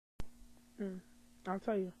I'll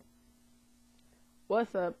tell you.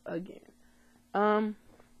 What's up again?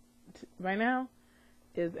 Right now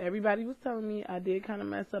is everybody was telling me I did kind of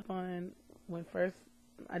mess up on when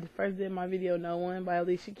I first did my video "No One" by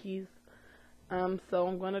Alicia Keys. So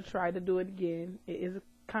I'm gonna try to do it again. It is a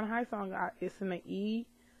kind of high song. It's in the E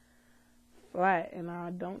flat, and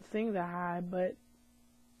I don't sing that high, but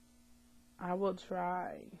I will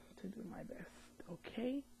try to do my best.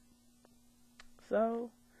 Okay. So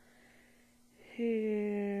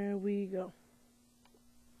here we go.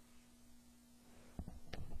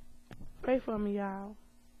 Pray for me, y'all.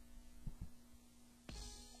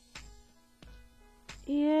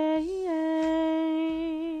 Yeah, yeah.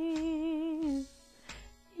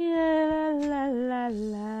 Yeah, la, la,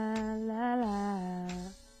 la, la, la.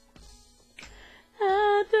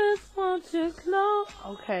 I just want you close.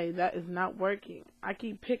 Okay, that is not working. I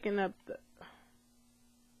keep picking up the...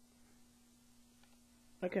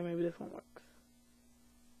 Okay, maybe this one works.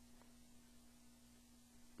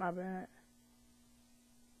 My bad.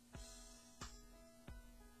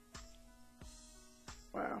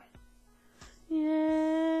 Wow. Yeah.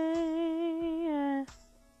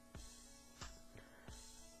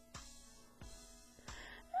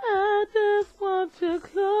 I just want you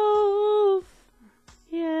close.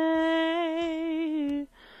 Yeah.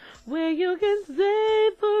 Where you can stay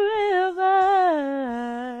forever.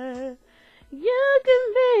 You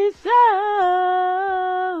can be sure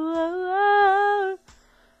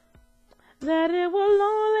that it will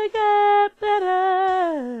only get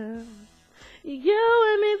better. You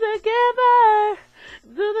and me together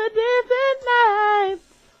through the distant nights.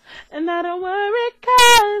 And I don't worry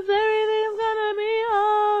 'cause everything's gonna be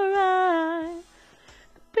alright.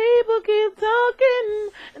 People keep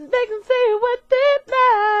talking and they can say what they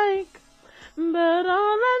like. But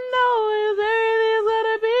all I know is everything's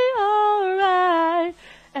gonna be alright.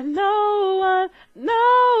 And no one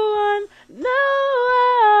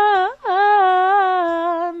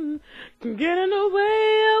can get in the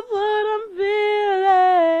way of what I'm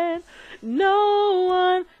feeling. No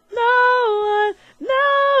one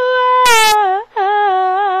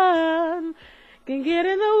can get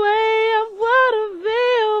in the way of what I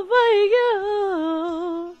feel for you.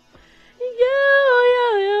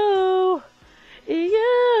 You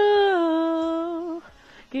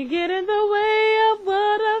can get in the way of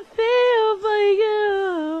what I feel for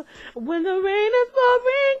you. When the rain is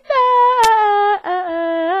pouring down,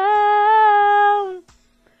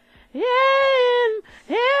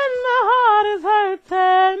 and the heart is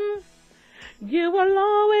hurting, you will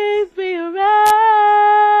always be around.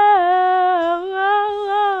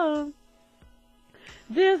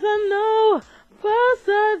 There's a no for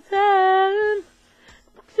certain.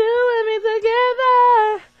 You and me together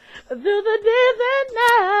through the days and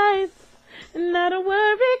nights. And I don't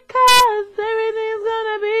worry 'cause everything's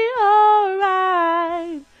gonna be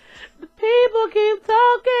alright. The people keep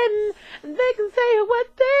talking and they can say what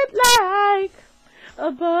they'd like.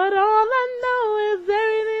 But all I know is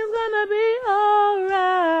everything's gonna be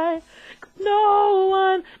alright. No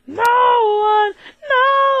one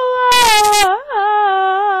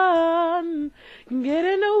can get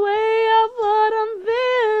in the way of what I'm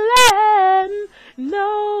feeling. No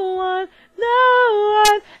one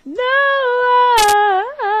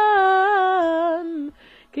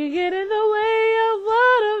can get in the way of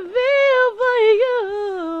what I feel for you.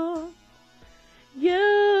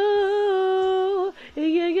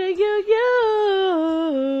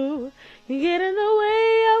 You get in the way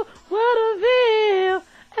of what I feel.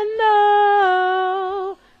 I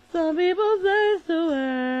know some people search the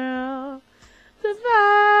world to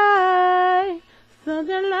find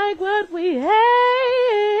something like what we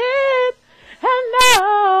hate. I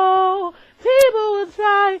know people will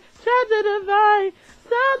try to define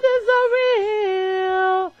something so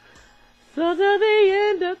real. So to the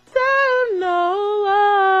end of time, no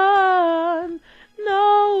one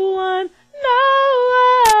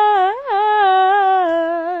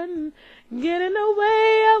get in the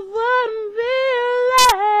way of what I'm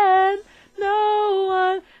feeling. No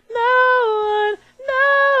one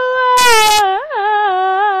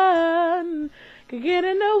can get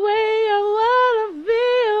in the way of what I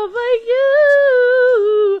feel for you.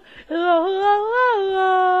 No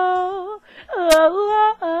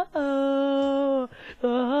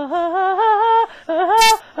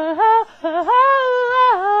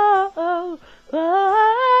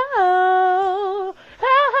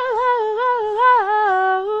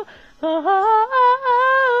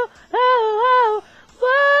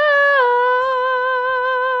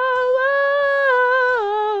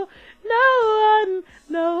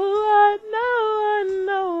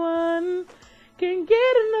one can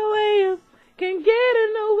get in the way of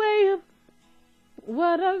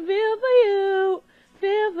what I feel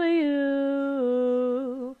for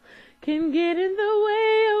you, can get in the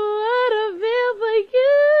way of what I feel for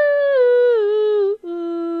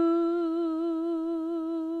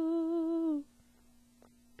you.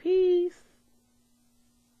 Peace.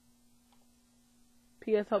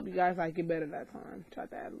 P.S. Hope you guys like it better that time. Try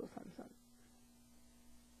to add a little something.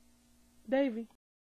 Davey.